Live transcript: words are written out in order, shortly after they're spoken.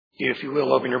If you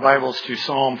will, open your Bibles to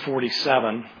Psalm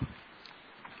 47.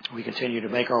 We continue to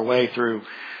make our way through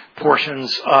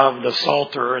portions of the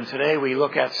Psalter, and today we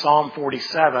look at Psalm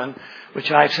 47,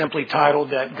 which I've simply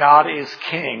titled that God is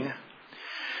King.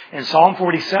 And Psalm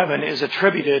 47 is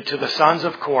attributed to the sons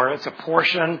of Korah. It's a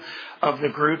portion of the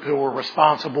group who were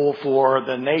responsible for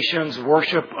the nation's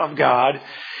worship of God.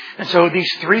 And so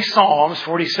these three Psalms,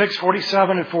 46,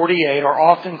 47, and 48, are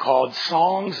often called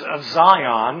Songs of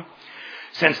Zion,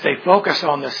 since they focus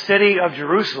on the city of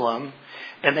Jerusalem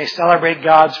and they celebrate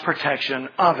God's protection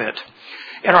of it.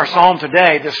 In our psalm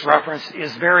today, this reference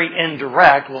is very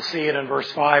indirect. We'll see it in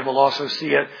verse 5. We'll also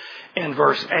see it in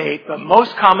verse 8. But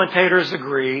most commentators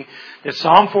agree that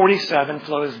Psalm 47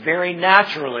 flows very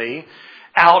naturally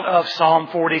out of Psalm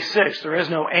 46. There is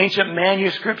no ancient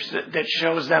manuscript that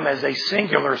shows them as a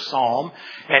singular psalm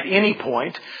at any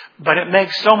point. But it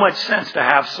makes so much sense to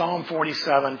have Psalm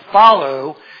 47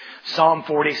 follow Psalm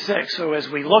 46. So as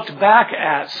we looked back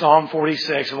at Psalm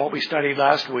 46 and what we studied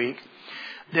last week,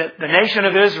 that the nation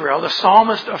of Israel, the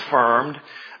psalmist affirmed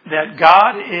that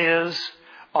God is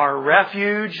our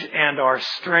refuge and our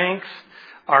strength,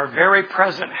 our very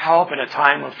present help in a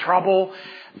time of trouble.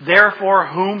 Therefore,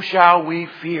 whom shall we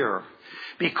fear?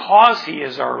 Because He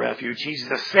is our refuge. He's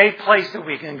the safe place that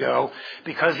we can go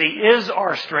because He is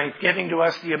our strength, giving to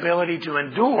us the ability to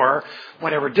endure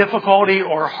whatever difficulty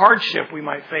or hardship we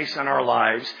might face in our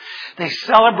lives. They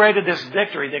celebrated this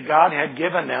victory that God had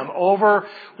given them over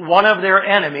one of their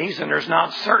enemies, and there's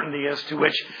not certainty as to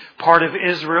which part of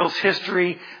Israel's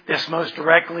history this most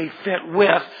directly fit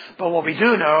with. But what we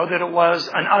do know that it was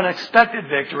an unexpected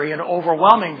victory, an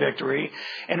overwhelming victory,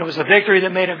 and it was a victory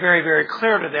that made it very, very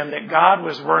clear to them that God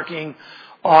was working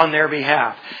on their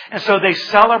behalf. And so they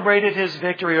celebrated His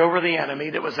victory over the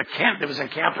enemy that was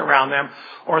encamped around them,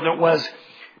 or that was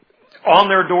on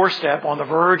their doorstep, on the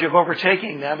verge of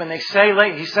overtaking them. And He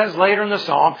says later in the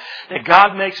psalm that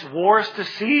God makes wars to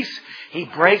cease. He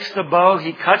breaks the bow.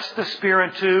 He cuts the spear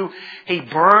in two. He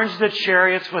burns the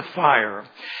chariots with fire.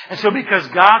 And so because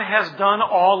God has done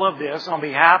all of this on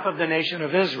behalf of the nation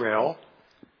of Israel,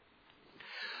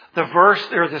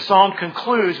 the psalm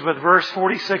concludes with verse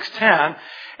 46:10,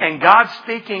 and God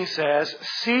speaking says,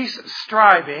 "Cease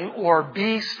striving," or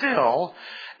 "be still,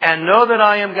 and know that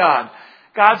I am God."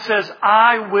 God says,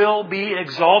 "I will be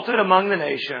exalted among the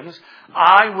nations.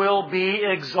 I will be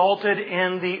exalted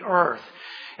in the earth."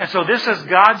 And so this is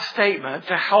God's statement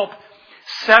to help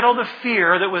settle the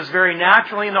fear that was very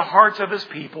naturally in the hearts of His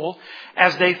people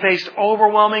as they faced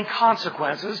overwhelming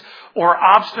consequences or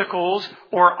obstacles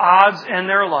or odds in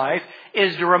their life,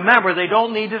 is to remember they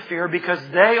don't need to fear because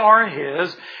they are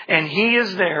His and He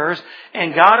is theirs,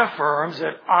 and God affirms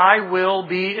that I will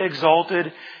be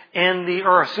exalted in the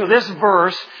earth. So this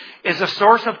verse is a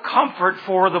source of comfort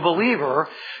for the believer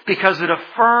because it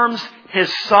affirms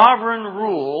His sovereign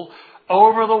rule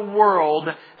over the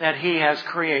world that He has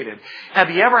created. Have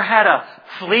you ever had a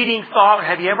fleeting thought?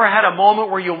 Have you ever had a moment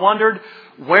where you wondered,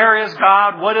 where is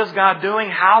God? What is God doing?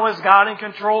 How is God in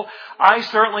control? I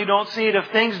certainly don't see it. If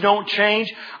things don't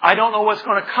change, I don't know what's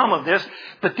going to come of this.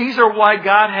 But these are why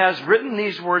God has written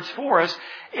these words for us,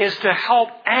 is to help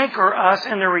anchor us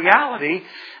in the reality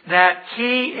that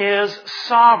He is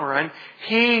sovereign.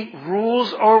 He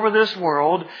rules over this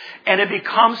world, and it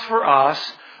becomes for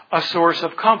us a source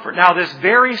of comfort. Now, this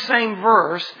very same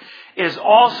verse is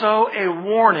also a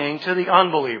warning to the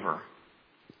unbeliever.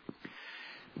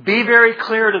 Be very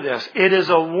clear to this. It is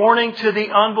a warning to the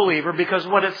unbeliever because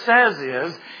what it says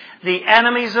is the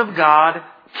enemies of God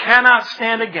cannot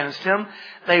stand against Him.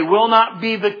 They will not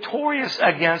be victorious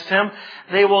against Him.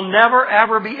 They will never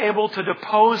ever be able to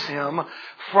depose Him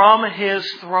from His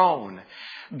throne.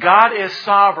 God is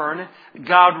sovereign.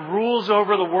 God rules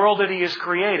over the world that He has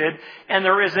created. And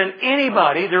there isn't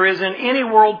any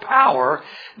world power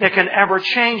that can ever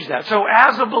change that. So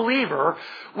as a believer,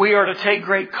 we are to take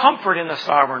great comfort in the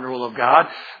sovereign rule of God.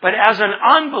 But as an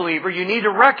unbeliever, you need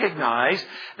to recognize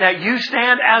that you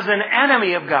stand as an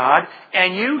enemy of God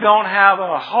and you don't have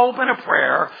a hope and a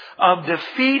prayer of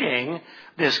defeating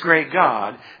this great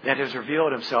God that has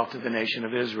revealed Himself to the nation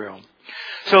of Israel.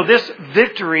 So this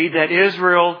victory that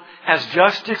Israel has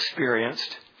just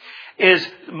experienced is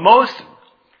most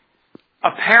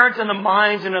apparent in the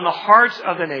minds and in the hearts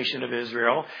of the nation of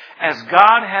Israel. As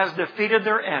God has defeated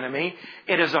their enemy,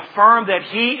 it is affirmed that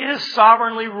He is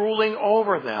sovereignly ruling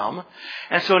over them.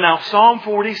 And so now Psalm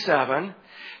 47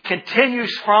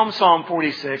 continues from Psalm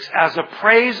 46 as a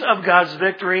praise of God's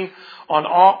victory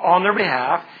on their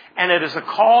behalf. And it is a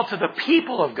call to the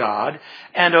people of God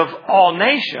and of all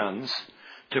nations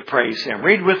to praise Him.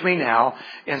 Read with me now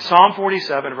in Psalm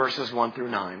 47, verses 1 through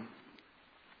 9.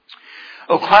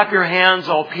 Oh, clap your hands,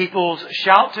 all peoples.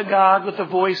 Shout to God with the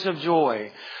voice of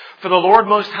joy. For the Lord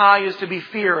Most High is to be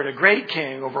feared, a great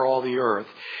King over all the earth.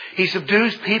 He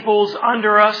subdues peoples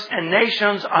under us and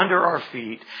nations under our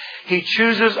feet. He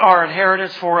chooses our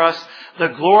inheritance for us, the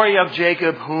glory of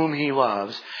Jacob whom He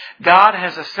loves. God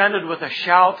has ascended with a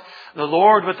shout, the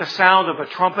Lord with the sound of a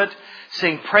trumpet.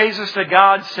 Sing praises to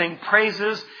God, sing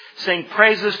praises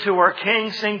to our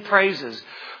King, sing praises.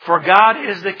 For God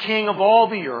is the King of all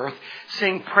the earth.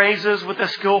 Sing praises with a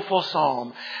skillful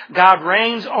psalm. God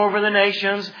reigns over the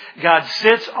nations. God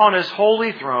sits on His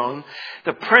holy throne.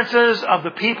 The princes of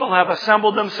the people have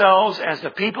assembled themselves as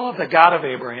the people of the God of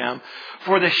Abraham.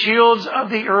 For the shields of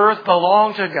the earth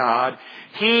belong to God.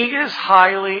 He is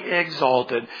highly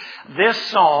exalted. This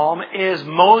psalm is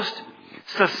most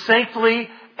succinctly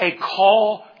a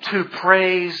call to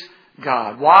praise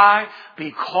God. Why?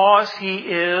 Because He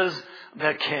is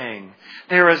the King.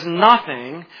 There is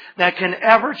nothing that can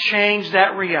ever change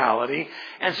that reality.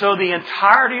 And so the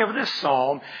entirety of this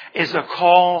psalm is a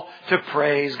call to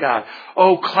praise God.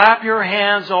 Oh, clap your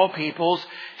hands, all peoples.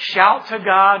 Shout to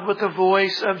God with the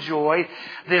voice of joy.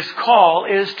 This call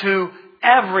is to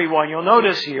everyone. You'll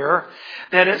notice here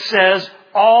that it says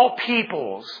all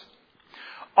peoples.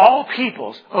 All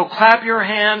peoples. Oh, clap your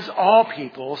hands, all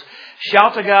peoples.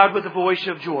 Shout to God with the voice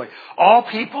of joy. All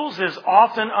peoples is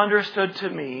often understood to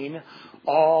mean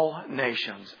all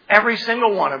nations. Every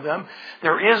single one of them.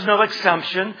 There is no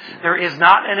exemption. There is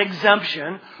not an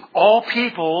exemption. All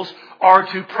peoples are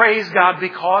to praise God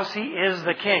because He is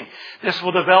the King. This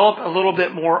will develop a little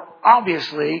bit more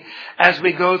obviously as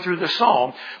we go through the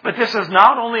psalm. But this is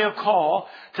not only a call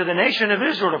to the nation of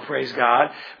Israel to praise God,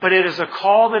 but it is a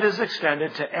call that is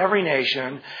extended to every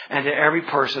nation and to every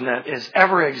person that has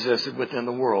ever existed within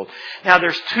the world. Now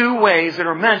there's two ways that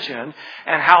are mentioned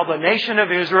and how the nation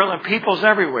of Israel and peoples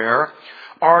everywhere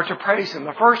are to praise Him.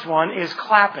 The first one is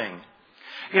clapping.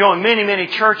 You know, in many, many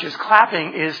churches,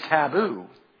 clapping is taboo.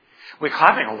 We're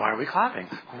clapping. Oh, why are we clapping?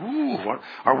 Ooh, what,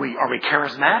 are we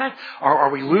charismatic?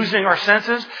 Are we losing our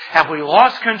senses? Have we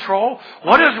lost control?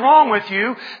 What is wrong with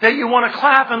you that you want to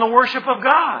clap in the worship of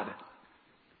God?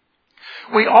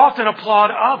 We often applaud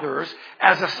others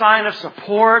as a sign of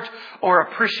support or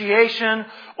appreciation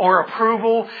or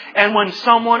approval. And when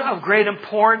someone of great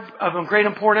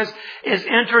importance is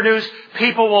introduced,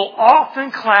 people will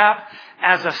often clap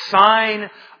as a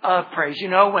sign of praise. You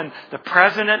know, when the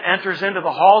president enters into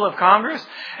the hall of Congress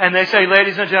and they say,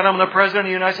 ladies and gentlemen, the president of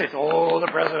the United States. Oh, the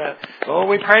president. Oh,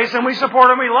 we praise him, we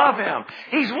support him, we love him.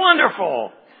 He's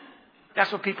wonderful.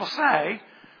 That's what people say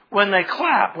when they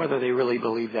clap, whether they really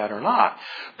believe that or not.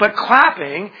 But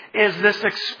clapping is this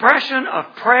expression of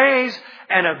praise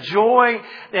and of joy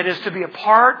that is to be a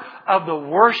part of the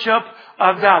worship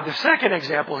of God. The second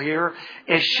example here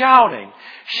is shouting.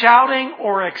 Shouting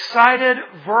or excited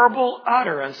verbal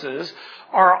utterances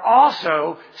are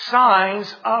also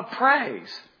signs of praise.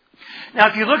 Now,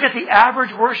 if you look at the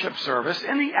average worship service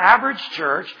in the average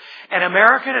church in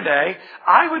America today,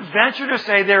 I would venture to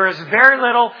say there is very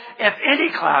little, if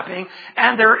any, clapping,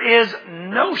 and there is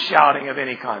no shouting of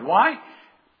any kind. Why?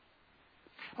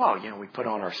 Well, you know, we put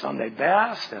on our Sunday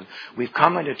best, and we've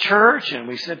come into church, and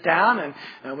we sit down,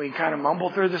 and we kind of mumble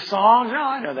through the songs. Oh,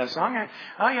 I know that song.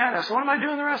 Oh, yeah, that's what am I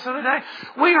doing the rest of the day?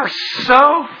 We are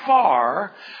so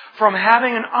far from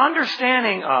having an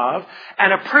understanding of,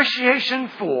 an appreciation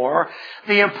for,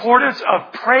 the importance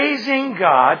of praising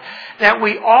God that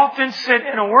we often sit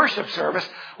in a worship service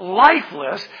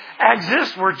lifeless, as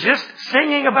if we're just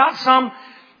singing about some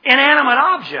inanimate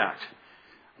object.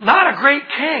 Not a great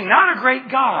king, not a great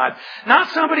God,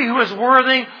 not somebody who is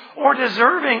worthy or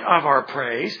deserving of our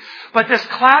praise, but this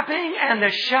clapping and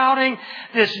this shouting,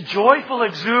 this joyful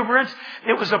exuberance,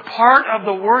 it was a part of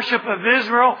the worship of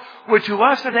Israel, which to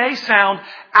us today sound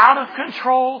out of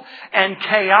control and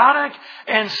chaotic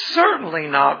and certainly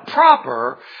not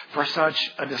proper for such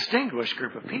a distinguished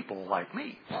group of people like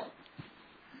me.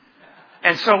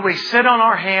 And so we sit on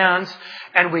our hands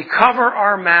and we cover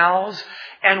our mouths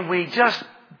and we just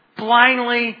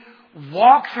blindly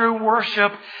walk through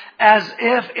worship as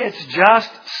if it's just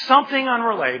something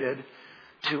unrelated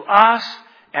to us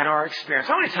and our experience.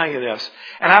 I want to tell you this,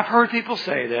 and I've heard people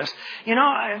say this, you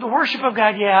know, the worship of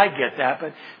God, yeah, I get that,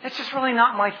 but it's just really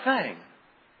not my thing.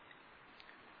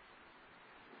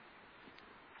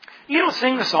 You don't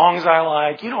sing the songs I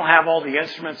like. You don't have all the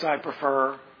instruments I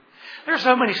prefer. There's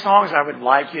so many songs I would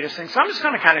like you to sing. So I'm just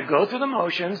going to kind of go through the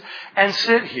motions and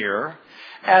sit here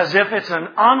as if it's an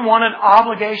unwanted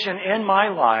obligation in my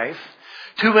life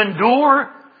to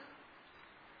endure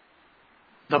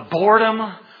the boredom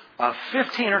of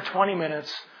 15 or 20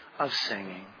 minutes of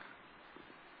singing.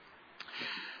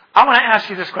 I want to ask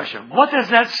you this question. What does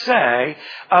that say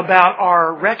about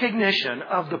our recognition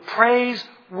of the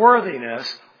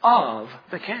praiseworthiness of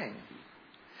the King?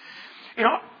 You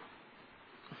know,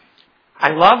 I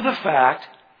love the fact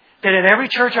that in every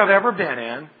church I've ever been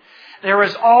in, there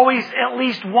is always at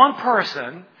least one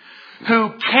person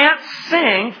who can't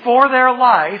sing for their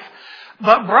life,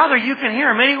 but brother, you can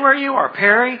hear him anywhere you are.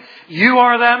 Perry, you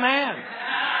are that man.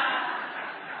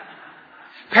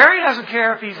 Perry doesn't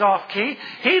care if he's off key.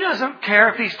 He doesn't care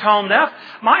if he's tone deaf.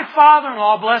 My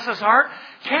father-in-law, bless his heart,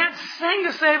 can't sing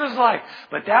to save his life.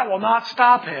 But that will not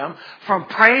stop him from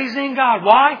praising God.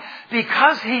 Why?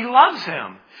 Because he loves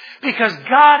him. Because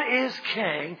God is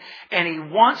King and He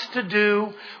wants to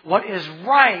do what is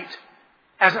right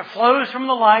as it flows from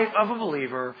the life of a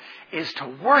believer, is to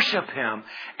worship Him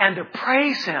and to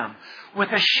praise Him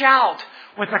with a shout,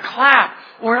 with a clap,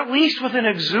 or at least with an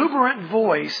exuberant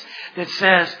voice that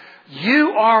says,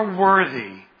 you are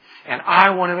worthy. And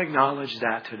I want to acknowledge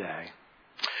that today.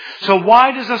 So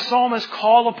why does the psalmist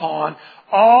call upon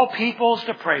all peoples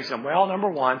to praise Him? Well, number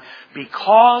one,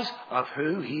 because of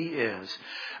who He is.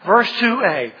 Verse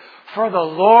 2a, for the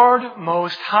Lord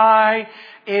Most High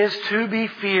is to be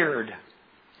feared.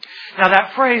 Now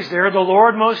that phrase there, the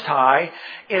Lord Most High,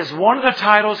 is one of the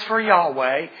titles for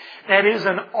Yahweh that is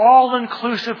an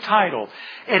all-inclusive title.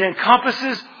 It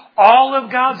encompasses all of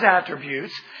God's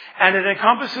attributes and it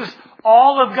encompasses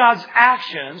all of God's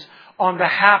actions on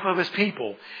behalf of His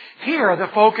people. Here, the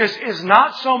focus is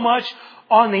not so much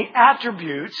on the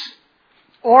attributes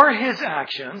or His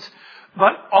actions,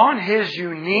 but on His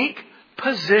unique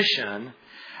position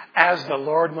as the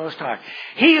Lord Most High.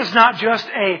 He is not just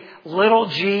a little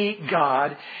g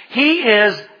God. He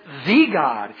is the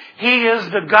God. He is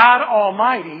the God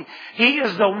Almighty. He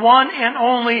is the one and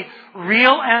only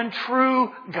real and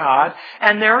true God,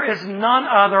 and there is none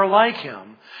other like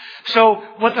Him. So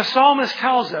what the psalmist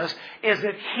tells us is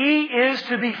that He is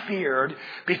to be feared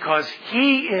because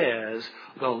He is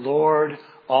the Lord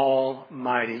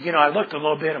Almighty. You know, I looked a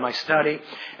little bit in my study,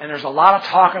 and there's a lot of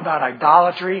talk about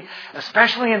idolatry,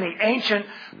 especially in the ancient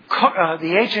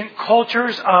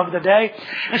cultures of the day.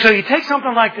 And so you take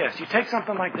something like this. You take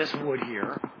something like this wood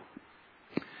here,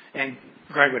 and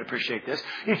Greg would appreciate this.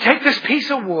 You take this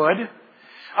piece of wood,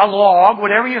 a log,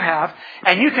 whatever you have,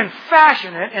 and you can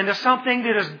fashion it into something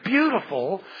that is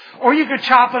beautiful, or you could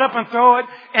chop it up and throw it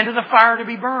into the fire to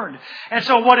be burned. And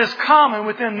so what is common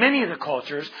within many of the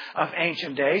cultures of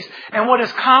ancient days, and what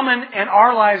is common in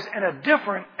our lives in a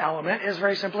different element, is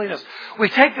very simply this. We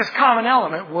take this common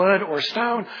element, wood or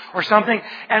stone or something,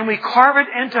 and we carve it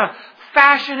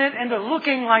fashion it into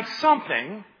looking like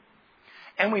something,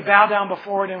 and we bow down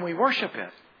before it and we worship it.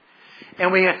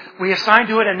 And we assign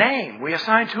to it a name. We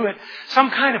assign to it some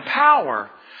kind of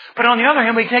power. But on the other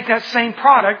hand, we take that same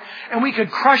product and we could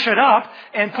crush it up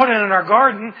and put it in our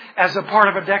garden as a part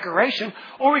of a decoration.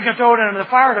 Or we could throw it into the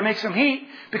fire to make some heat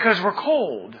because we're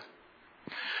cold.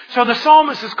 So the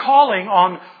psalmist is calling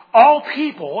on all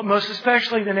people, most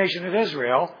especially the nation of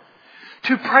Israel,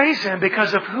 to praise Him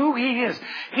because of who He is.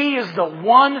 He is the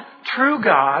one true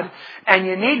God, and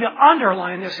you need to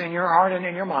underline this in your heart and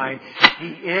in your mind. He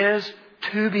is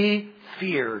to be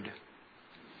feared.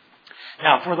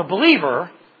 Now, for the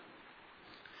believer,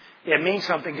 it means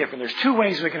something different. There's two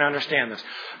ways we can understand this.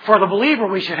 For the believer,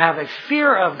 we should have a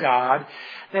fear of God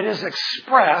that is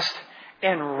expressed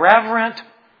in reverent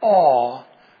awe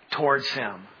towards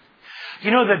Him. You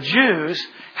know, the Jews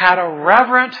had a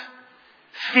reverent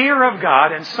fear of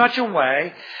God in such a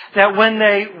way that when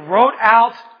they wrote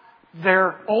out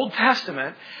their Old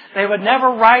Testament, they would never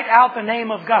write out the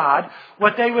name of God.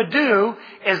 What they would do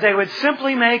is they would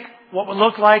simply make what would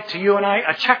look like to you and I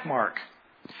a check mark.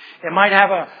 It might have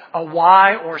a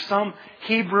Y or some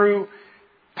Hebrew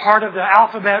part of the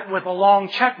alphabet with a long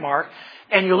check mark.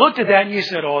 And you looked at that and you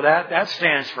said, oh, that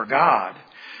stands for God.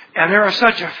 And there is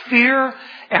such a fear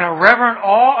and a reverent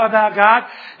awe about God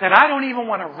that I don't even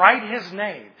want to write His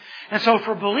name. And so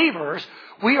for believers,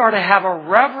 we are to have a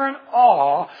reverent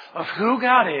awe of who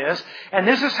God is. And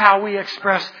this is how we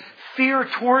express fear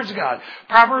towards God.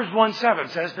 Proverbs 1:7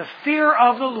 says, the fear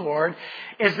of the Lord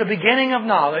is the beginning of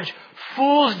knowledge.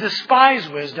 Fools despise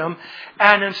wisdom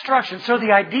and instruction. So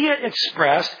the idea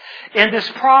expressed in this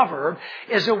proverb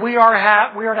is that we are to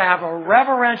have a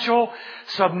reverential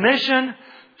submission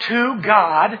to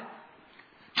God,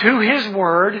 to His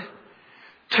Word,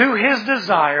 to His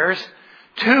desires,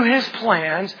 to His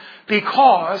plans,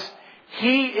 because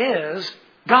He is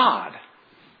God.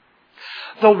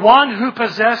 The one who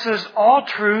possesses all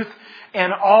truth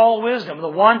and all wisdom. The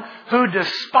one who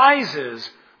despises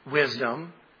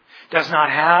wisdom does not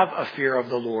have a fear of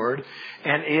the Lord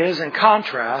and is, in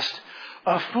contrast,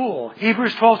 a fool.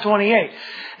 Hebrews 12:28.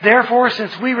 Therefore,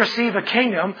 since we receive a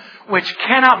kingdom which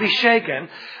cannot be shaken,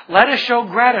 let us show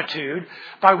gratitude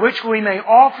by which we may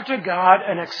offer to God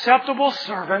an acceptable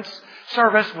service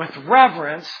with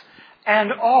reverence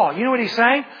and awe. You know what he's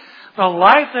saying? The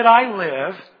life that I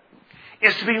live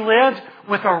is to be lived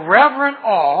with a reverent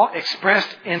awe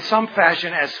expressed in some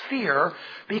fashion as fear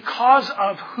because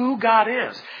of who God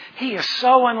is. He is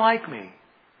so unlike me.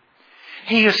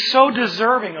 He is so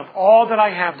deserving of all that I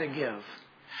have to give.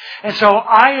 And so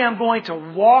I am going to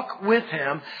walk with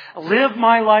Him, live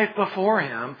my life before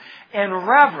Him in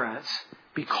reverence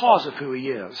because of who He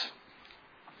is.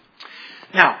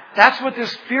 Now, that's what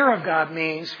this fear of God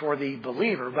means for the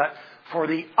believer, but for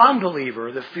the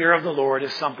unbeliever, the fear of the Lord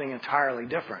is something entirely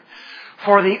different.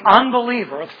 For the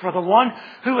unbeliever, for the one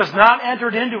who has not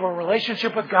entered into a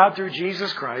relationship with God through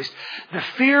Jesus Christ, the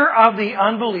fear of the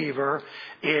unbeliever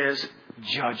is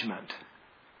judgment.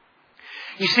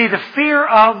 You see, the fear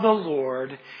of the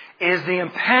Lord is the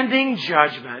impending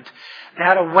judgment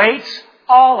that awaits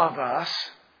all of us.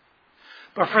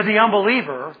 But for the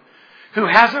unbeliever, who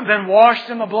hasn't been washed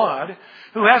in the blood,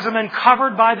 who hasn't been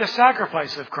covered by the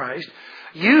sacrifice of Christ,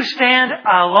 you stand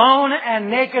alone and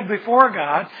naked before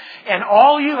God, and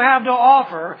all you have to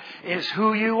offer is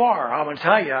who you are. I'm going to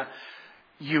tell you,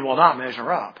 you will not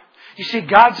measure up. You see,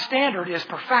 God's standard is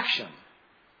perfection.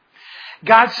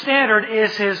 God's standard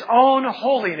is His own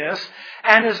holiness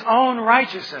and His own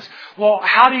righteousness. Well,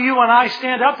 how do you and I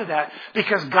stand up to that?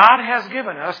 Because God has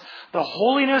given us the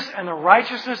holiness and the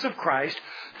righteousness of Christ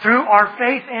through our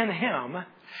faith in Him,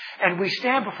 and we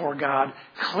stand before God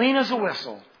clean as a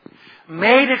whistle,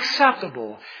 made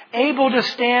acceptable, able to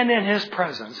stand in His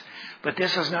presence. But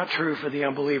this is not true for the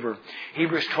unbeliever.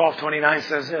 Hebrews 12:29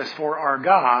 says this, "For our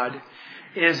God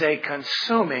is a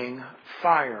consuming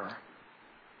fire."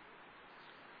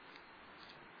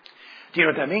 Do you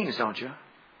know what that means, don't you?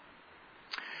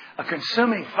 A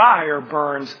consuming fire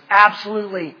burns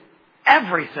absolutely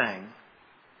everything.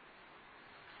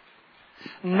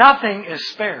 Nothing is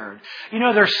spared. You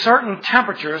know, there's certain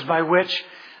temperatures by which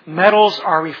metals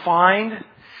are refined.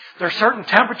 There are certain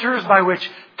temperatures by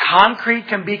which concrete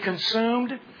can be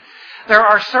consumed. There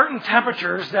are certain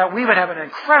temperatures that we would have an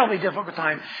incredibly difficult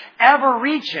time ever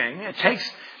reaching. It takes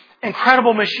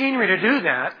incredible machinery to do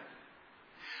that.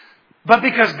 But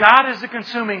because God is the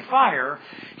consuming fire,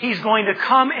 He's going to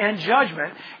come in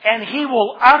judgment, and He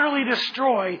will utterly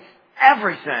destroy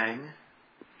everything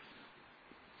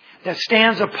that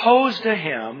stands opposed to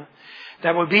Him,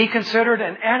 that would be considered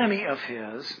an enemy of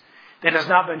His, that has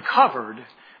not been covered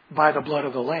by the blood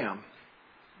of the Lamb.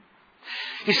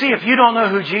 You see, if you don't know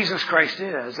who Jesus Christ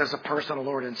is as a personal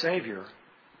Lord and Savior,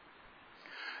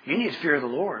 you need to fear the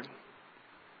Lord.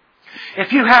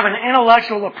 If you have an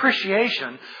intellectual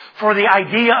appreciation for the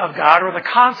idea of God or the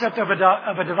concept of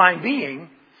a divine being,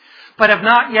 but have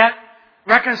not yet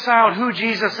reconciled who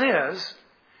Jesus is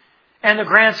and the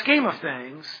grand scheme of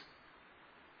things,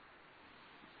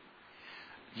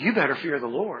 you better fear the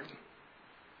Lord.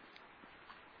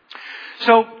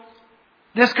 So,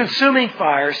 this consuming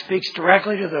fire speaks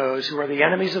directly to those who are the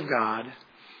enemies of God,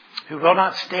 who will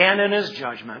not stand in His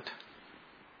judgment.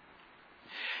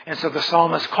 And so the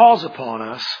psalmist calls upon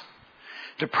us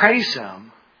to praise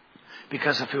Him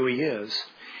because of who He is.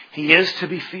 He is to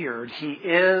be feared. He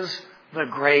is the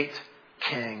great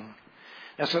King.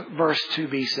 That's what verse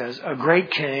 2b says. A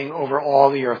great King over all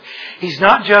the earth. He's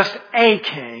not just a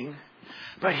king,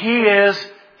 but He is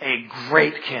a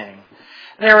great King.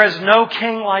 There is no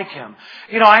king like Him.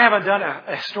 You know, I haven't done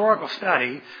a historical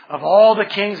study of all the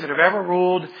kings that have ever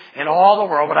ruled in all the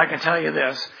world, but I can tell you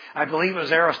this. I believe it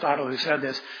was Aristotle who said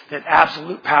this, that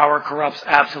absolute power corrupts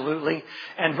absolutely,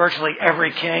 and virtually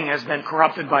every king has been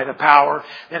corrupted by the power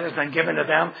that has been given to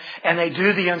them, and they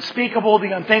do the unspeakable,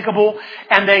 the unthinkable,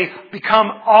 and they become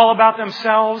all about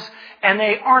themselves, and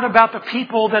they aren't about the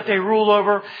people that they rule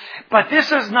over. But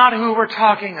this is not who we're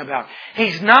talking about.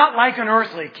 He's not like an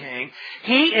earthly king.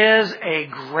 He is a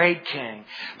great king.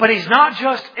 But He's not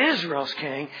just Israel's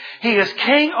king. He is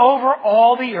king over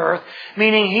all the earth,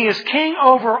 meaning He is king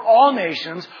over all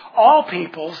nations, all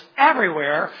peoples,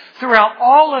 everywhere, throughout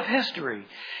all of history.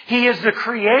 He is the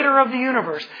creator of the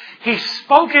universe. He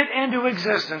spoke it into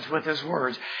existence with His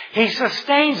words. He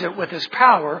sustains it with His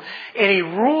power, and He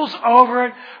rules over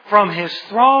it from His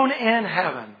throne in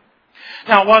heaven.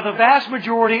 Now, while the vast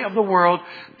majority of the world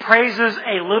praises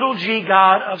a little g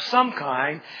God of some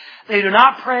kind, they do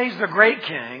not praise the great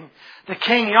King, the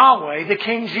King Yahweh, the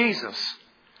King Jesus.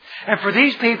 And for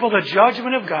these people, the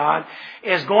judgment of God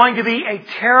is going to be a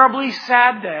terribly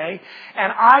sad day.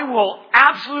 And I will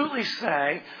absolutely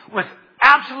say, with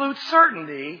absolute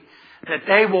certainty, that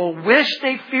they will wish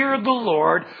they feared the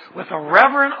Lord with a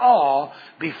reverent awe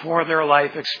before their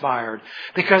life expired.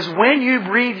 Because when you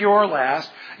breathe your last,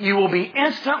 you will be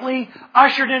instantly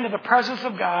ushered into the presence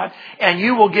of God, and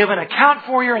you will give an account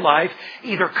for your life,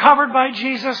 either covered by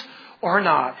Jesus or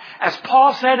not. As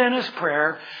Paul said in his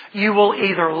prayer, you will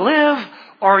either live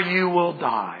or you will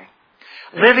die.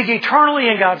 Living eternally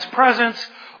in God's presence,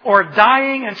 or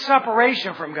dying in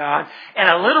separation from God in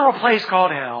a literal place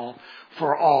called hell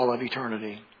for all of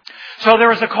eternity. So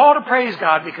there is a call to praise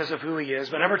God because of who He is,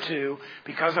 but number two,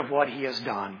 because of what He has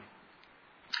done.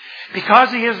 Because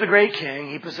He is the great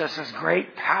King, He possesses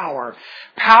great power.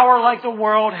 Power like the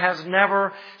world has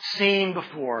never seen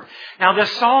before. Now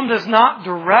this psalm does not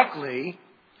directly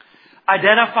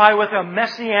identify with a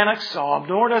messianic psalm,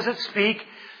 nor does it speak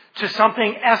to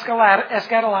something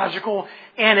eschatological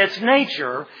in its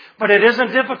nature, but it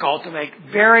isn't difficult to make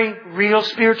very real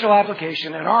spiritual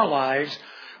application in our lives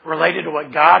related to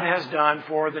what God has done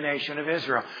for the nation of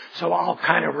Israel. So I'll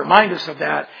kind of remind us of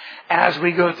that as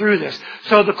we go through this.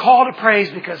 So the call to praise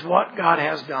because what God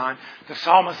has done, the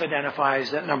psalmist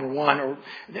identifies that number one,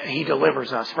 He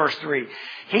delivers us. Verse 3,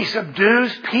 He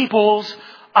subdues peoples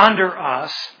under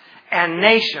us and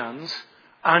nations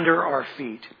under our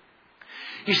feet.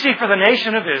 You see, for the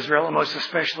nation of Israel, and most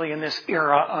especially in this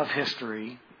era of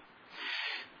history,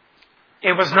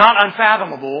 it was not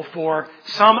unfathomable for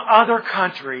some other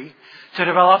country to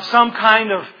develop some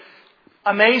kind of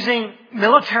amazing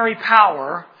military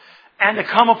power and to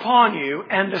come upon you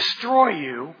and destroy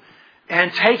you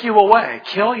and take you away,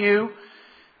 kill you,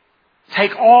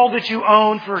 take all that you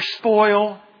own for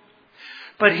spoil.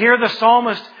 But here the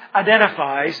psalmist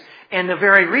identifies in the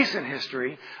very recent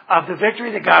history of the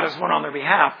victory that God has won on their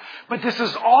behalf. But this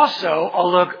is also a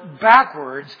look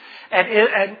backwards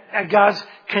at God's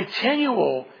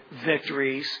continual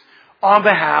victories on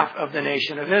behalf of the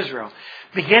nation of Israel.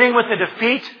 Beginning with the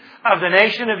defeat of the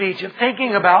nation of Egypt,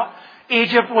 thinking about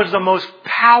Egypt was the most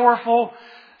powerful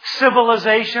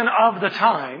civilization of the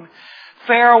time.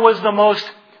 Pharaoh was the most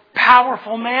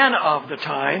powerful man of the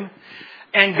time.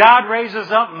 And God raises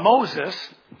up Moses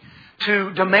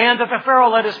to demand that the Pharaoh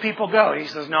let his people go. He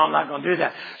says, no, I'm not going to do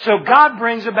that. So God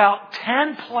brings about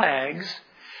 10 plagues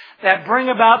that bring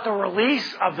about the release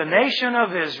of the nation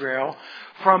of Israel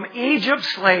from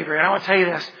Egypt's slavery. And I want to tell you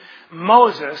this,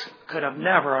 Moses could have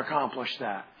never accomplished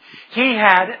that. He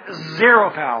had zero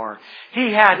power.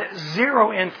 He had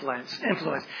zero influence.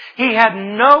 He had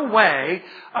no way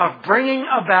of bringing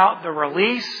about the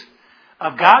release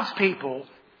of God's people,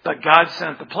 but God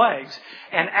sent the plagues.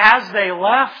 And as they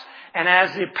left, and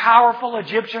as the powerful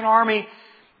Egyptian army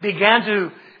began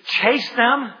to chase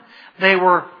them, they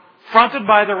were fronted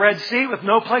by the Red Sea with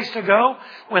no place to go,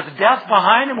 with death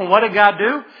behind them. And what did God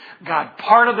do? God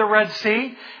parted the Red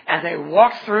Sea, and they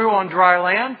walked through on dry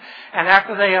land. And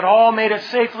after they had all made it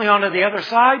safely onto the other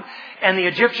side, and the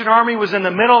Egyptian army was in the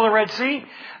middle of the Red Sea,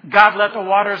 God let the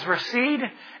waters recede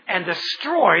and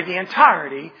destroy the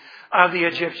entirety of the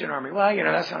Egyptian army. Well,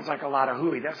 that sounds like a lot of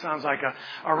hooey. That sounds like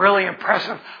a really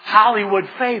impressive Hollywood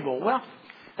fable. Well,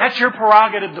 that's your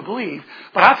prerogative to believe.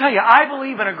 But I'll tell you, I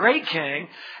believe in a great king,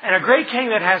 and a great king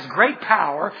that has great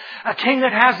power, a king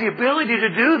that has the ability to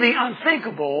do the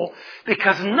unthinkable,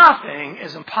 because nothing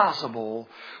is impossible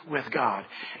with God.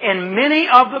 In many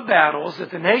of the battles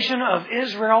that the nation of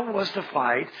Israel was to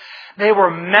fight, they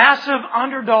were massive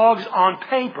underdogs on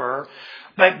paper,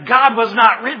 but God was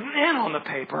not written in on the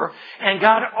paper, and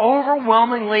God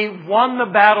overwhelmingly won the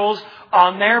battles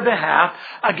on their behalf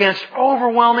against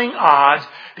overwhelming odds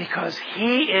because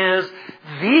He is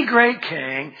the great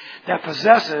King that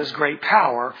possesses great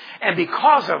power. And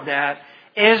because of that,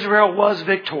 Israel was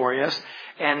victorious,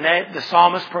 and the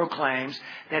psalmist proclaims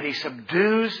that He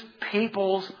subdues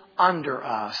peoples under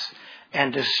us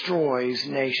and destroys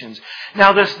nations.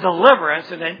 Now this deliverance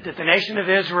that the nation of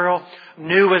Israel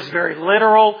knew was very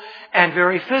literal and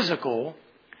very physical.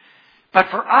 But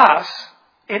for us,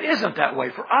 it isn't that way.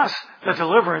 For us, the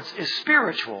deliverance is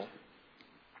spiritual.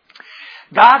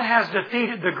 God has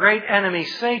defeated the great enemy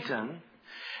Satan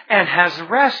and has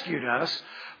rescued us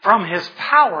from his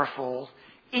powerful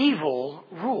evil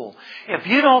rule. If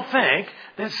you don't think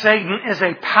that Satan is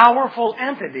a powerful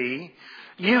entity,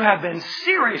 you have been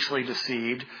seriously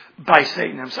deceived by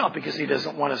Satan himself, because he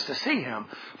doesn't want us to see him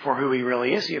for who he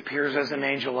really is. He appears as an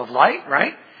angel of light,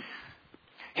 right?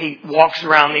 He walks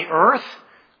around the earth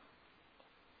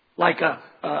like a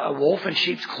a wolf in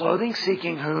sheep's clothing,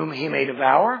 seeking whom he may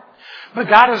devour. But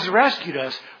God has rescued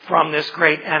us from this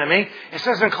great enemy. It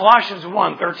says in Colossians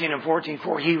 1:13 and 14,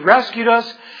 for he rescued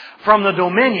us from the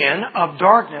dominion of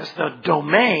darkness, the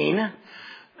domain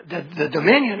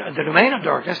of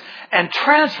darkness, and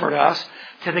transferred us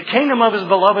to the kingdom of his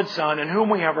beloved Son, in whom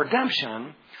we have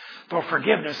redemption, for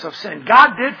forgiveness of sin.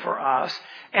 God did for us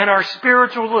and our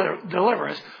spiritual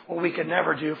deliverance what we could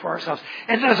never do for ourselves.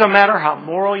 It doesn't matter how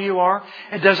moral you are.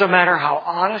 It doesn't matter how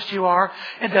honest you are.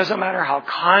 It doesn't matter how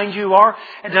kind you are.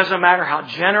 It doesn't matter how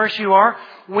generous you are.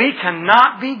 We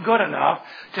cannot be good enough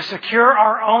to secure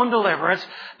our own deliverance.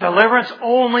 Deliverance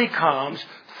only comes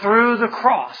through the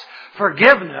cross.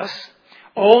 Forgiveness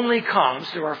only comes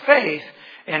through our faith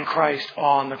in Christ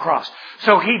on the cross.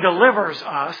 So he delivers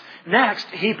us. Next,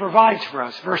 he provides for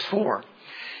us. Verse 4.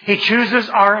 He chooses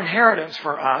our inheritance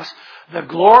for us, the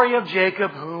glory of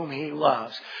Jacob whom he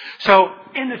loves. So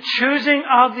in the choosing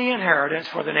of the inheritance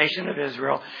for the nation of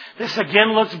Israel, this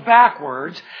again looks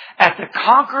backwards at the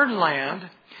conquered land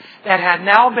that had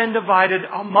now been divided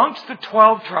amongst the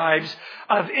 12 tribes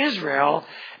of Israel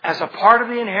as a part of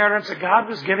the inheritance that God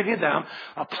was giving to them,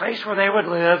 a place where they would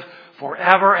live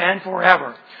forever and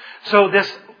forever. So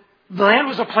this land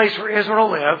was a place for Israel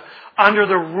to live under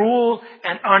the rule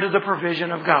and under the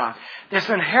provision of God. This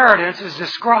inheritance is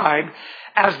described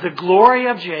as the glory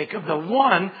of Jacob, the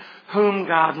one whom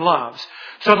God loves.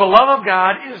 So the love of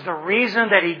God is the reason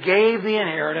that he gave the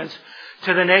inheritance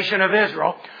to the nation of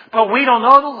Israel. But we don't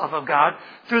know the love of God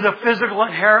through the physical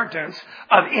inheritance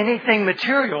of anything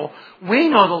material. We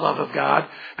know the love of God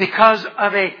because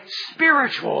of a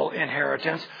spiritual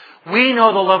inheritance. We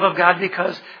know the love of God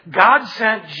because God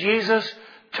sent Jesus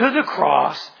to the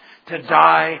cross to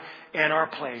die in our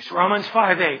place. Romans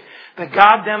 5:8. That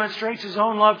God demonstrates his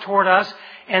own love toward us,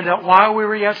 and that while we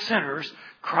were yet sinners,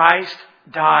 Christ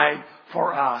died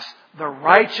for us. The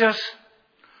righteous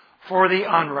for the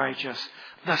unrighteous.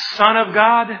 The Son of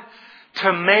God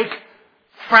to make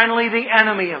friendly the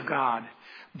enemy of God.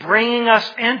 Bringing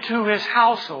us into his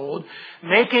household,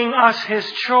 making us his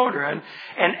children,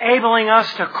 enabling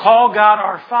us to call God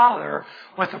our Father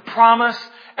with the promise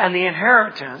and the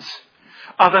inheritance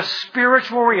of a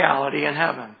spiritual reality in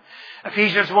heaven.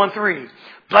 Ephesians 1:3.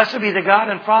 Blessed be the God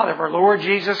and Father of our Lord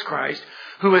Jesus Christ,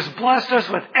 who has blessed us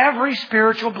with every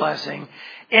spiritual blessing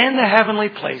in the heavenly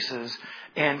places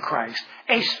in Christ.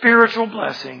 A spiritual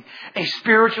blessing, a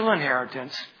spiritual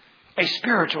inheritance, a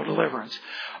spiritual deliverance.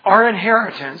 Our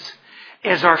inheritance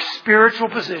is our spiritual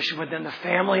position within the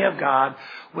family of God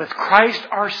with Christ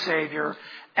our Savior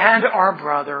and our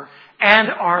brother and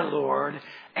our Lord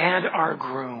and our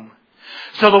groom.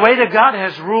 So the way that God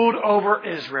has ruled over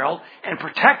Israel in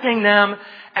protecting them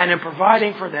and in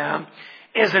providing for them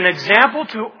is an example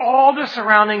to all the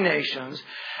surrounding nations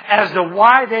as to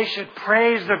why they should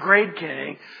praise the great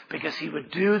King, because he would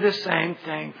do the same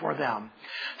thing for them.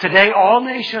 Today, all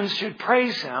nations should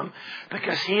praise him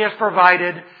because he has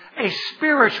provided a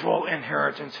spiritual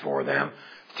inheritance for them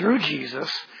through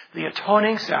Jesus, the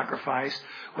atoning sacrifice,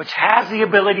 which has the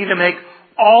ability to make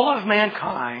all of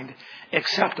mankind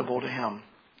acceptable to him.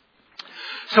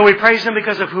 So we praise him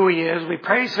because of who he is. We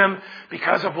praise him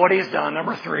because of what he has done.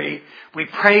 Number 3, we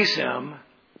praise him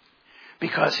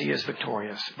because he is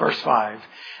victorious. Verse 5,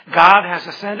 God has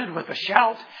ascended with a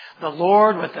shout, the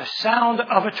Lord with the sound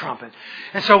of a trumpet.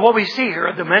 And so what we see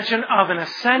here, the mention of an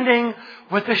ascending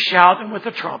with a shout and with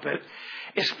a trumpet,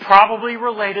 is probably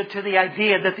related to the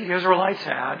idea that the Israelites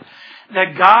had,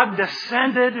 that God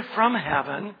descended from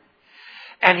heaven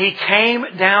and he came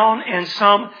down in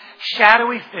some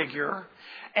shadowy figure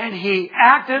and he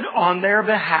acted on their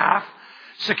behalf,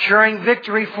 securing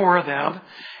victory for them.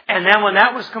 And then when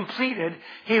that was completed,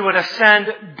 he would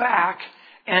ascend back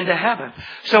into heaven.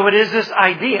 So it is this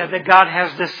idea that God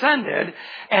has descended,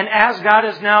 and as God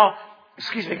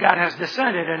has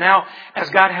descended, and now as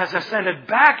God has ascended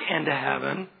back into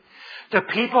heaven, the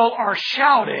people are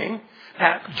shouting,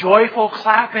 that joyful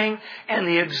clapping and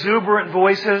the exuberant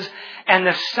voices and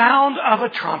the sound of a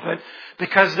trumpet,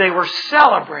 because they were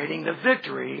celebrating the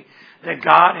victory that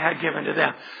God had given to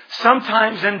them.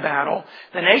 Sometimes in battle,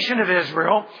 the nation of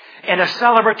Israel, in a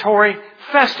celebratory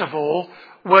festival,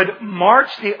 would march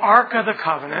the Ark of the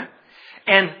Covenant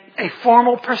in a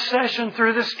formal procession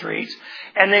through the streets,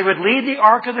 and they would lead the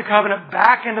Ark of the Covenant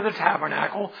back into the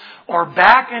tabernacle or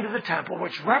back into the temple,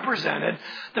 which represented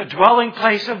the dwelling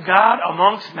place of God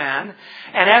amongst men.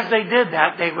 And as they did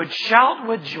that, they would shout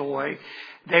with joy.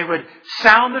 They would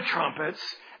sound the trumpets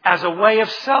as a way of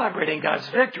celebrating God's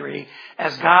victory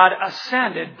as God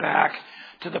ascended back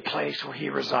to the place where he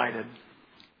resided.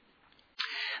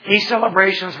 These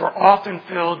celebrations were often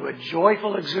filled with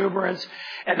joyful exuberance,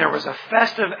 and there was a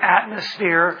festive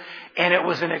atmosphere, and it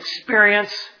was an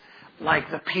experience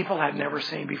like the people had never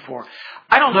seen before.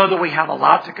 I don't know that we have a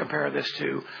lot to compare this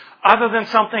to, other than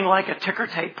something like a ticker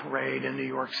tape parade in New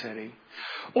York City.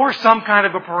 Or some kind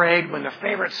of a parade when the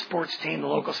favorite sports team, the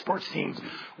local sports teams,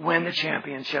 win the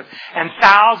championship. And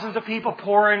thousands of people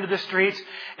pour into the streets,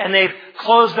 and they've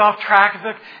closed off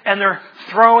traffic, and they're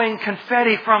throwing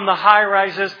confetti from the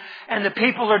high-rises, and the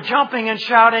people are jumping and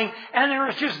shouting, and there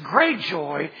is just great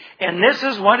joy. And this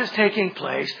is what is taking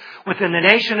place within the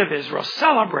nation of Israel,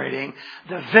 celebrating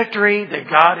the victory that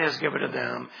God has given to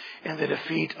them in the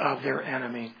defeat of their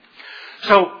enemy.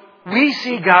 So we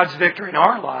see God's victory in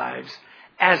our lives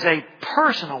as a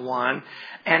personal one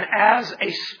and as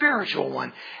a spiritual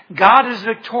one. God is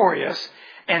victorious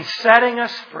and setting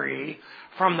us free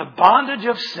from the bondage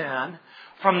of sin,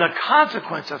 from the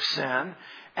consequence of sin,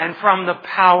 and from the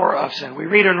power of sin. We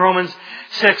read in Romans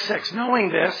 6:6, knowing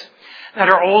this, that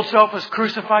our old self was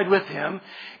crucified with Him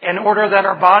in order that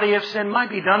our body of sin might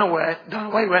be done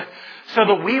away with, so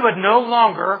that we would no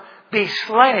longer be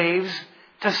slaves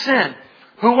to sin.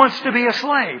 Who wants to be a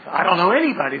slave? I don't know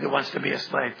anybody that wants to be a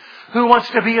slave. Who wants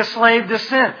to be a slave to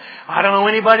sin? I don't know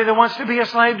anybody that wants to be a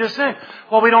slave to sin.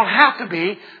 Well, we don't have to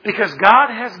be, because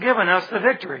God has given us the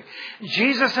victory.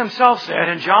 Jesus Himself said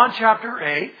in John chapter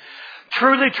 8,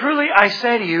 truly, truly, I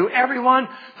say to you, everyone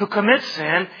who commits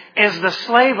sin is the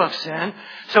slave of sin.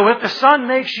 So if the Son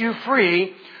makes you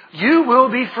free, you will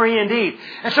be free indeed.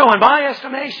 And so in my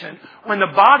estimation, when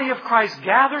the body of Christ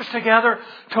gathers together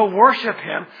to worship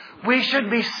Him, we should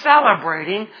be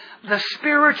celebrating the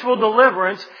spiritual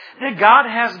deliverance that God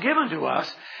has given to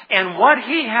us and what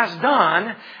He has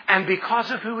done, and because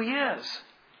of who He is.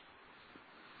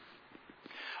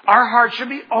 Our hearts should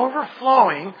be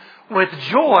overflowing with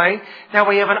joy that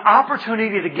we have an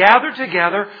opportunity to gather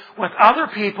together with other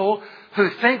people who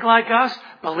think like us,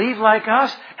 believe like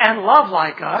us, and love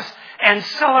like us, and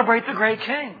celebrate the great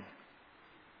King.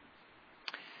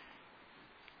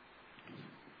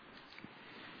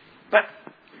 But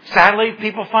sadly,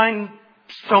 people find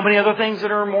so many other things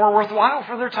that are more worthwhile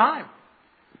for their time.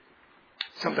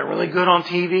 Something really good on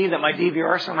TV that my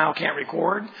DVR somehow can't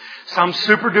record. Some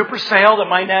super duper sale that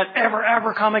might not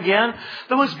ever come again.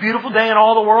 The most beautiful day in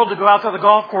all the world to go out to the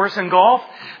golf course and golf.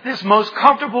 This most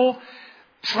comfortable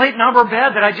sleep number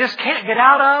bed that I just can't get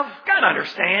out of. God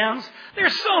understands.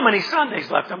 There's so many Sundays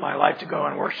left in my life to go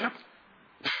and worship.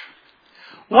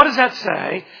 What does that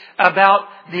say about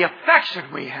the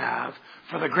affection we have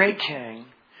for the great King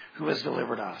who has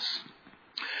delivered us?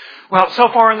 Well, so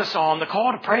far in the psalm, the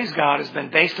call to praise God has been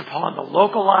based upon the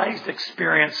localized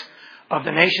experience of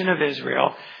the nation of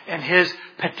Israel and His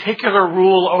particular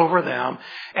rule over them.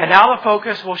 And now the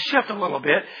focus will shift a little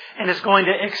bit, and it's going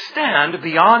to extend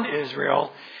beyond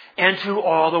Israel into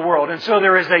all the world. And so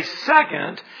there is a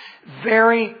second,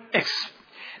 very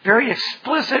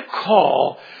explicit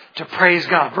call to praise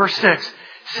God. Verse 6,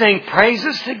 sing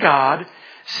praises to God,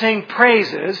 sing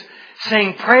praises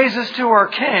to our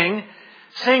King,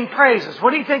 sing praises.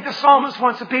 What do you think the psalmist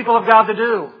wants the people of God to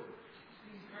do?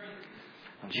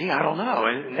 Gee, I don't know.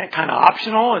 Isn't that kind of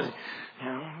optional?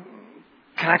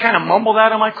 Can I kind of mumble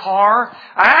that in my car?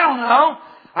 I don't know.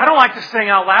 I don't like to sing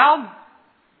out loud.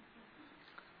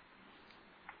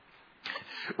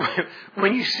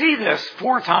 When you see this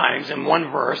 4 times in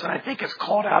one verse, and I think it's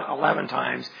called out 11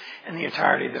 times in the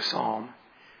entirety of the psalm,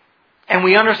 and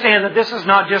we understand that this is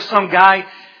not just some guy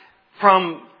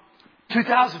from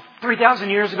 2,000, 3,000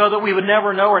 years ago that we would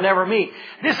never know or never meet.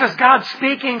 This is God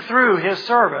speaking through His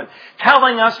servant,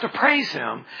 telling us to praise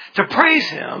Him,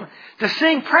 to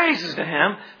sing praises to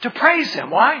Him, to praise Him.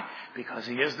 Why? Because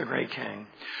He is the great King.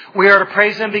 We are to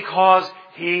praise Him because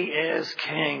He is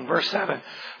King. Verse 7,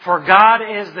 for God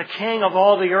is the King of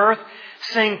all the earth.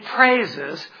 Sing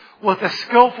praises with a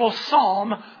skillful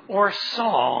psalm or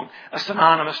song, a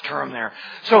synonymous term there.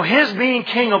 So His being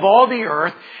King of all the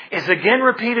earth is again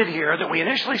repeated here that we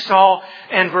initially saw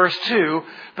in verse 2.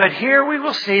 But here we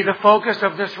will see the focus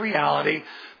of this reality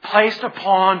placed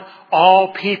upon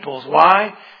all peoples.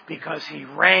 Why? Because He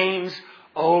reigns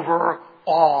over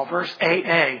all. Verse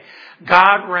 8a,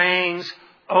 God reigns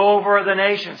over the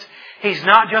nations. He's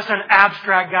not just an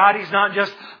abstract God. He's not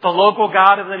just the local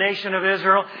God of the nation of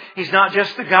Israel. He's not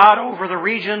just the God over the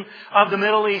region of the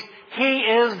Middle East. He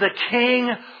is the King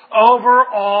over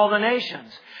all the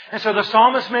nations. And so the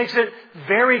psalmist makes it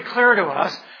very clear to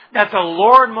us that the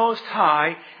Lord Most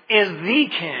High is the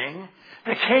King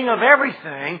of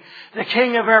everything, the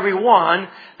King of everyone,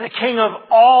 the King of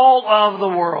all of the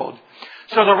world.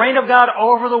 So the reign of God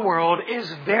over the world is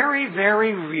very,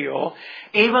 very real,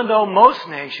 even though most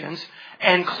nations,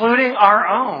 including our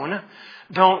own,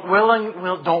 don't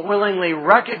willingly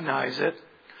recognize it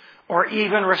or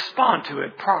even respond to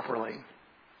it properly.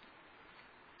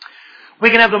 We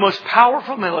can have the most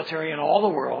powerful military in all the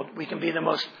world. We can be the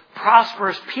most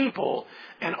prosperous people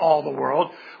in all the world.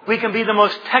 We can be the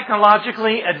most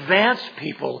technologically advanced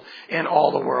people in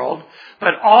all the world.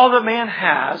 But all that man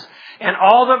has and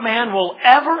all that man will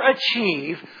ever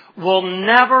achieve will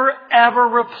never,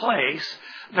 ever replace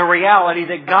the reality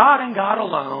that God and God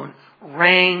alone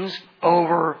reigns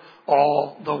over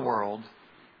all the world.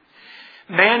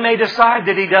 Man may decide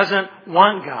that he doesn't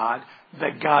want God,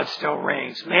 but God still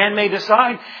reigns. Man may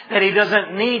decide that he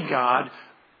doesn't need God,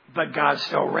 but God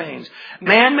still reigns.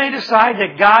 Man may decide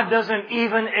that God doesn't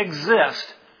even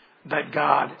exist, but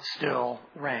God still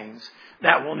reigns.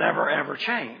 That will never ever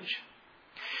change.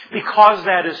 Because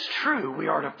that is true, we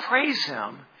are to praise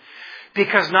Him.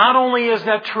 Because not only is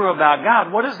that true about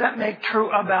God, what does that make true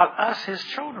about us, His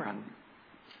children?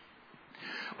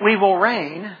 We will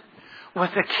reign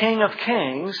with the King of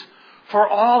Kings for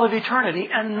all of eternity,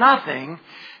 and nothing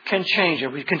can change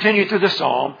it. We continue through the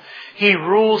psalm. He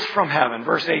rules from heaven.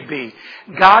 Verse 8b.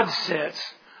 God sits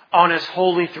on His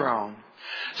holy throne.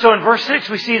 So in verse 6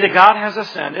 we see that God has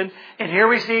ascended, and here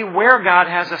we see where God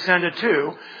has ascended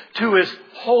to His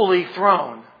holy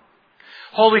throne.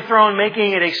 Holy throne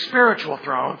making it a spiritual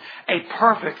throne, a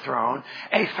perfect throne,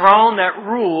 a throne that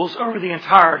rules over the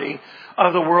entirety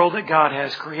of the world that God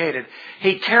has created.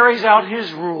 He carries out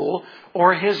His rule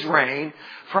or His reign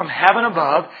from heaven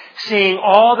above, seeing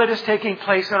all that is taking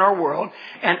place in our world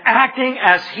and acting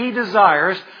as He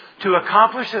desires to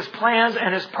accomplish His plans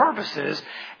and His purposes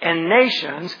in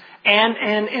nations and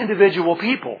in individual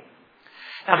people.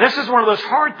 Now, this is one of those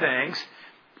hard things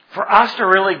for us to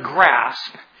really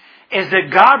grasp, is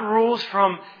that God rules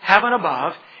from heaven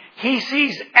above. He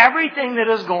sees everything that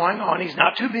is going on. He's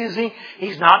not too busy.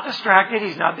 He's not distracted.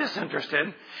 He's not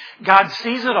disinterested. God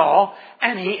sees it all,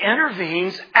 and He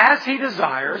intervenes as He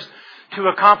desires to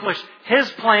accomplish His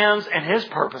plans and His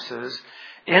purposes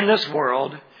in this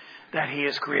world that He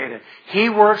has created. He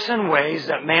works in ways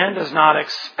that man does not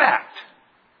expect.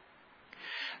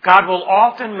 God will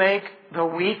often make the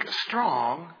weak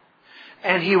strong,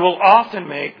 and He will often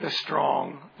make the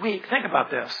strong weak. Think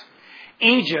about this.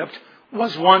 Egypt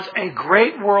was once a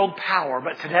great world power,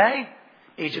 but today,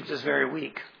 Egypt is very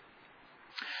weak.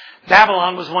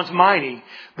 Babylon was once mighty,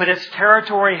 but its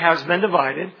territory has been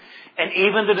divided, and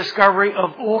even the discovery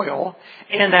of oil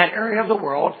in that area of the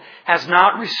world has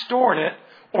not restored it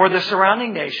or the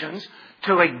surrounding nations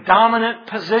to a dominant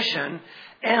position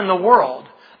in the world.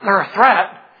 They're a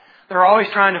threat. They're always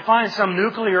trying to find some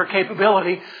nuclear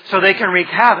capability so they can wreak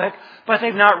havoc, but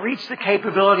they've not reached the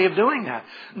capability of doing that.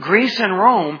 Greece and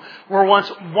Rome were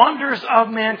once wonders of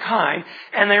mankind,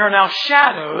 and they are now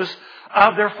shadows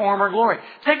of their former glory.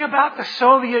 Think about the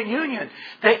Soviet Union,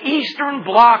 the Eastern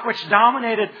Bloc, which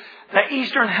dominated the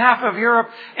eastern half of Europe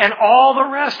and all the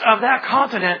rest of that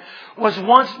continent, was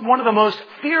once one of the most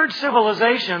feared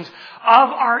civilizations of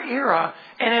our era,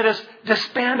 and it has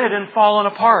disbanded and fallen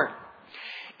apart.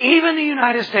 Even the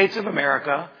United States of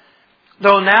America,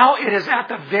 though now it is at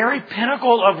the very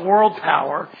pinnacle of world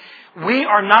power, we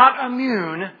are not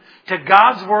immune to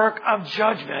God's work of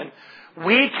judgment.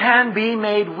 We can be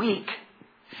made weak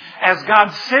as God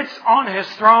sits on His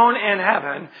throne in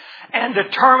heaven and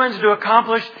determines to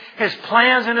accomplish His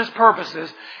plans and His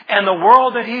purposes and the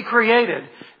world that He created.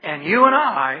 And you and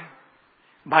I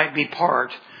might be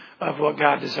part of what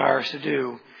God desires to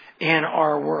do in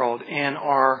our world, in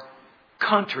our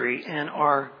country, in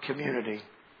our community.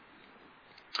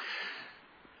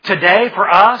 Today, for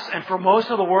us and for most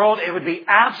of the world, it would be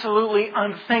absolutely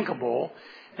unthinkable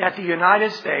that the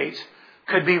United States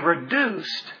could be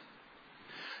reduced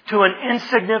to an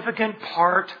insignificant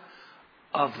part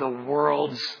of the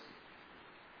world's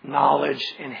knowledge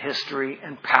and history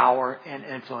and power and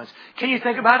influence. Can you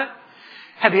think about it?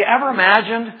 Have you ever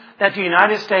imagined that the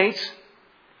United States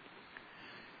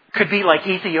could be like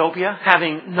Ethiopia,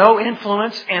 having no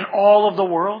influence in all of the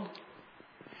world?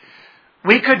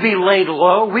 We could be laid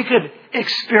low. We could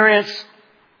experience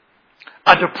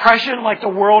a depression like the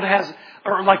world has,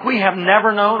 or like we have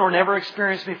never known or never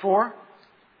experienced before.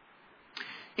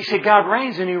 You see, God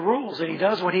reigns and He rules and He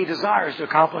does what He desires to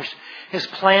accomplish His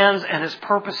plans and His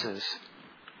purposes.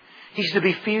 He's to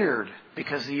be feared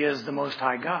because He is the Most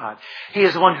High God. He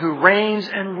is the one who reigns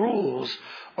and rules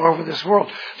over this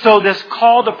world. So this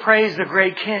call to praise the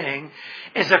great King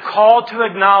is a call to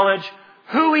acknowledge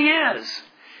who He is.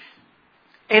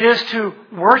 It is to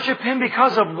worship Him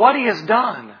because of what He has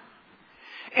done.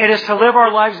 It is to live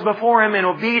our lives before Him in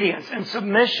obedience and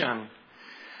submission,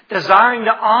 desiring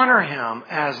to honor Him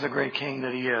as the great King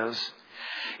that He is.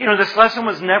 You know, this lesson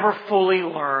was never fully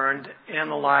learned in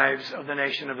the lives of the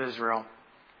nation of Israel.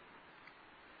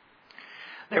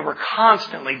 They were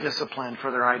constantly disciplined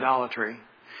for their idolatry.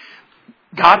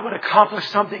 God would accomplish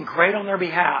something great on their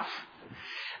behalf.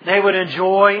 They would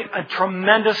enjoy a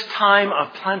tremendous time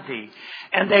of plenty,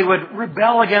 and they would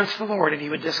rebel against the Lord, and He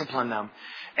would discipline them.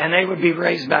 And they would be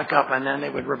raised back up, and then they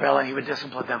would rebel, and He would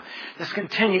discipline them. This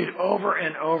continued over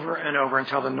and over and over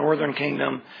until the northern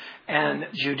kingdom and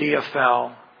Judea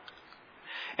fell.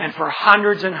 And for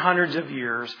hundreds and hundreds of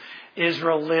years,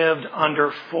 Israel lived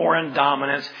under foreign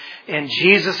dominance. In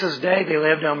Jesus' day, they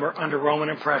lived under Roman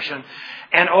oppression.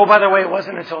 And oh, by the way, it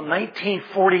wasn't until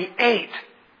 1948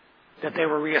 that they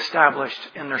were reestablished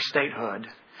in their statehood.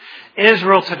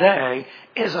 Israel today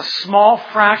is a small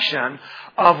fraction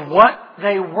of what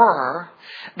they were.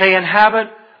 They inhabit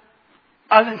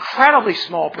an incredibly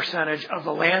small percentage of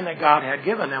the land that God had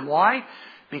given them. Why?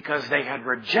 Because they had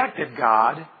rejected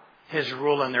God, His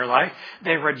rule in their life.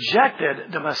 They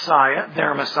rejected the Messiah,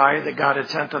 their Messiah that God had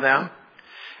sent to them.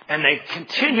 And they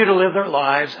continue to live their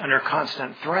lives under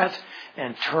constant threat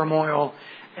and turmoil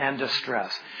and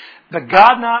distress. But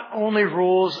God not only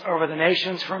rules over the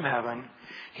nations from heaven,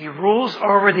 He rules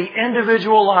over the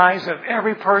individual lives of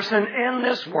every person in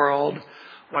this world,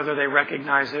 whether they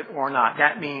recognize it or not.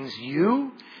 That means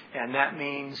you, and that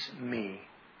means me.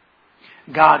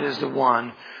 God is the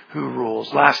one who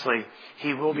rules. Lastly,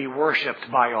 He will be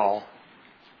worshipped by all.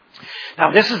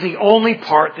 Now, this is the only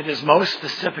part that is most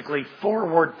specifically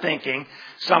forward-thinking.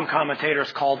 Some commentators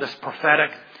call this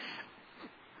prophetic.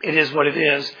 It is what it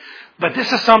is. But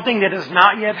this is something that has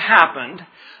not yet happened,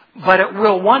 but it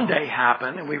will one day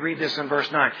happen. And we read this in verse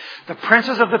 9. The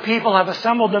princes of the people have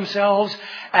assembled themselves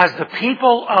as the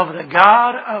people of the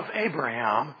God of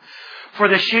Abraham. For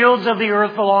the shields of the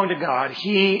earth belong to God.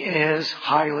 He is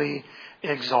highly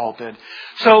exalted.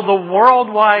 So the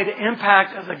worldwide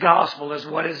impact of the gospel is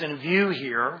what is in view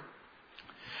here.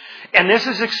 And this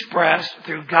is expressed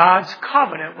through God's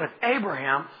covenant with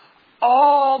Abraham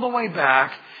all the way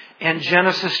back in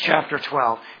Genesis chapter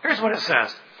 12. Here's what it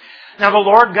says. Now the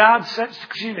Lord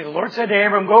said to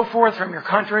Abram, go forth from your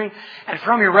country and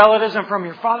from your relatives and from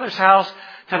your father's house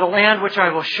to the land which I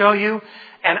will show you.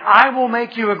 And I will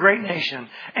make you a great nation,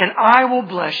 and I will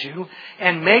bless you,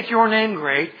 and make your name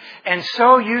great, and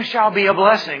so you shall be a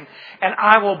blessing. And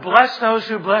I will bless those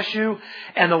who bless you,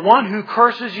 and the one who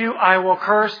curses you I will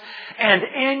curse, and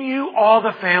in you all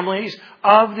the families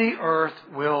of the earth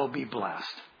will be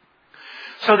blessed.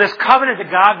 So this covenant that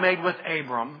God made with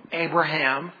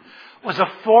Abraham, was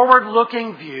a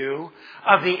forward-looking view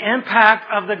of the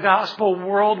impact of the gospel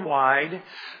worldwide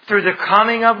through the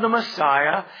coming of the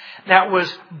Messiah that was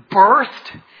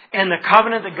birthed in the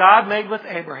covenant that God made with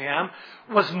Abraham,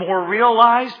 was more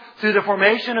realized through the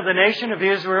formation of the nation of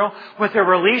Israel with their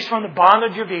release from the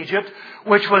bondage of Egypt,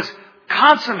 which was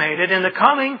consummated in the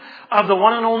coming of the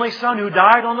one and only Son who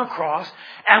died on the cross.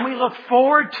 And we look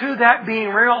forward to that being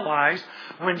realized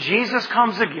when Jesus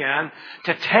comes again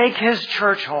to take His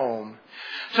church home.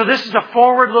 So this is a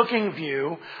forward-looking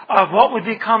view of what would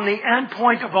become the end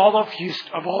point of all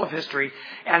of history,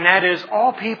 and that is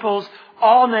all peoples,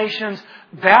 all nations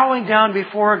bowing down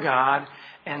before God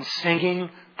and singing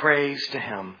praise to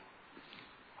Him.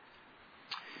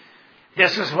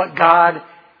 This is what God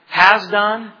has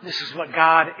done. This is what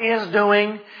God is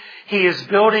doing. He is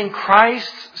building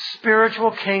Christ's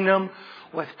spiritual kingdom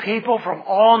with people from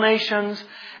all nations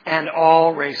and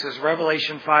all races.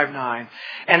 Revelation 5:9.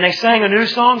 And they sang a new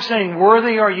song saying,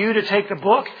 worthy are you to take the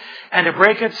book and to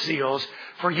break its seals,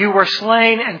 for you were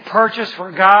slain and purchased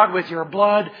for God with your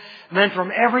blood men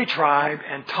from every tribe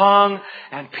and tongue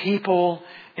and people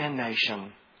and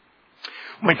nation.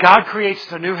 When God creates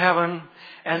the new heaven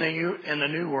and the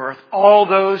new earth, all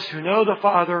those who know the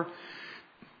Father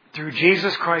through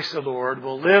Jesus Christ the Lord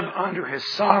will live under His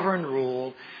sovereign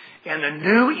rule in the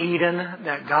new Eden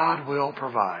that God will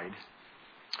provide.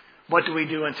 What do we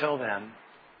do until then?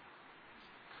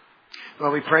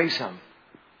 Well, we praise Him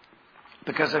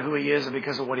because of who He is and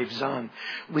because of what He's done.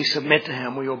 We submit to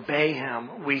Him. We obey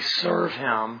Him. We serve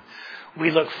Him.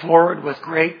 We look forward with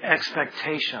great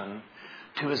expectation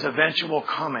to His eventual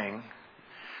coming,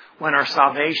 when our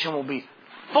salvation will be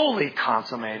fully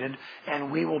consummated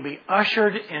and we will be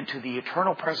ushered into the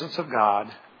eternal presence of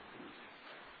God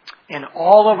in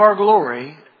all of our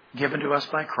glory given to us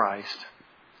by Christ,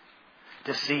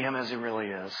 to see Him as He really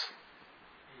is.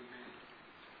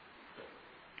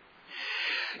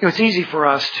 You know, it's easy for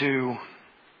us to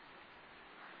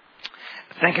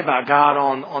think about God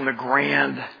on the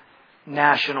grand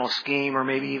national scheme, or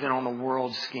maybe even on the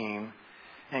world scheme.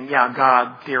 And yeah,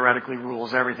 God theoretically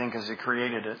rules everything because He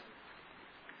created it.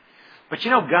 But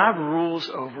God rules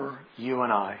over you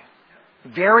and I.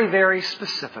 Very, very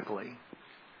specifically.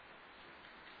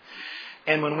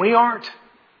 And when we aren't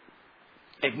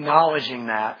acknowledging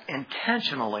that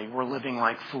intentionally, we're living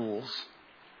like fools.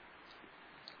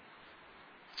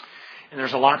 And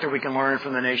there's a lot that we can learn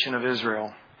from the nation of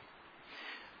Israel.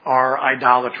 Our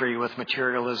idolatry with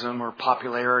materialism or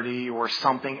popularity or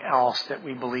something else that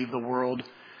we believe the world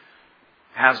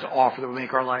has to offer that will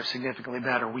make our lives significantly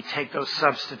better. We take those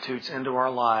substitutes into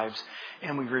our lives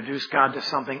and we reduce God to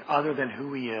something other than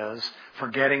who He is,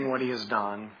 forgetting what He has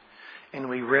done, and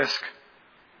we risk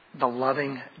the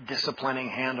loving, disciplining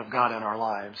hand of God in our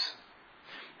lives.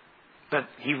 But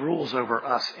He rules over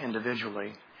us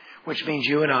individually, which means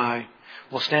you and I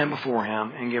will stand before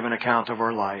Him and give an account of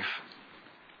our life.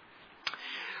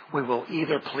 We will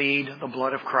either plead the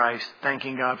blood of Christ,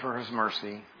 thanking God for His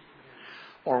mercy,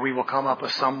 or we will come up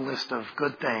with some list of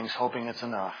good things, hoping it's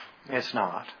enough. It's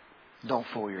not. Don't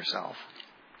fool yourself.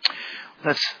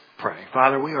 Let's pray.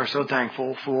 Father, we are so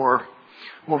thankful for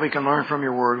what we can learn from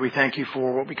Your Word. We thank You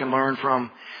for what we can learn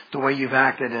from the way You've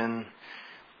acted in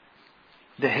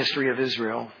the history of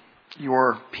Israel,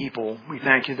 Your people. We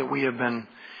thank You that we have been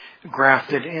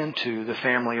grafted into the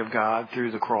family of God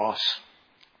through the cross.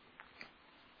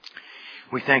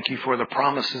 We thank You for the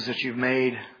promises that You've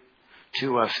made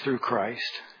to us through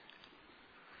Christ.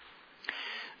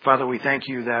 Father, we thank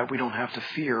You that we don't have to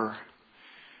fear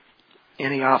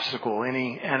any obstacle,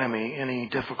 any enemy, any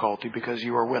difficulty, because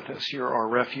You are with us. You're our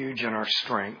refuge and our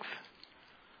strength.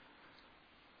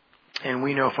 And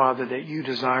we know, Father, that You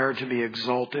desire to be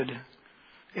exalted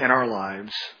in our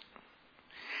lives.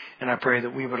 And I pray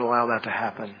that we would allow that to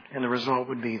happen. And the result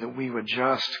would be that we would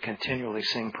just continually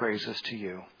sing praises to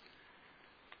You,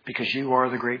 because You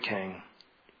are the great King.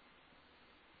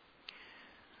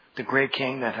 The great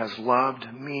King that has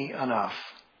loved me enough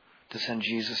to send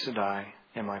Jesus to die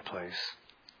in my place.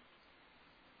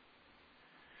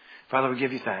 Father, we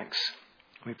give You thanks.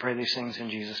 We pray these things in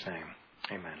Jesus' name.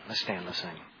 Amen. Let's stand, let's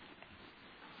sing.